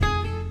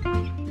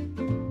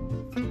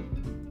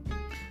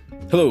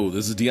Hello,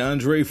 this is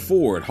DeAndre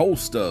Ford,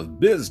 host of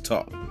Biz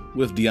Talk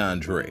with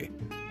DeAndre.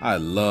 I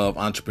love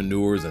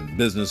entrepreneurs and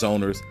business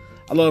owners.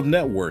 I love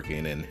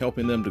networking and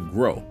helping them to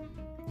grow.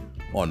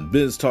 On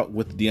Biz Talk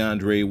with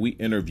DeAndre, we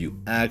interview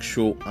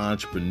actual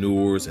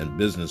entrepreneurs and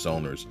business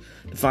owners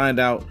to find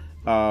out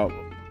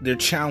their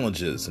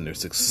challenges and their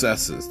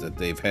successes that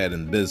they've had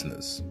in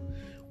business.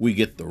 We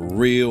get the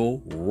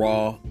real,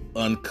 raw,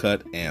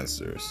 uncut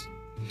answers.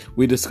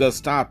 We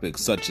discuss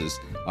topics such as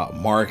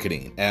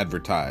marketing,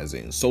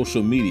 advertising,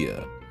 social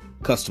media,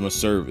 customer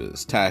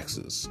service,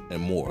 taxes,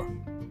 and more.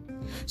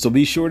 So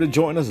be sure to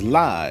join us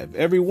live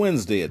every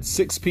Wednesday at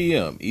 6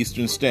 p.m.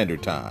 Eastern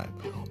Standard Time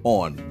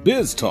on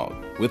Biz Talk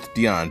with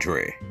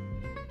DeAndre.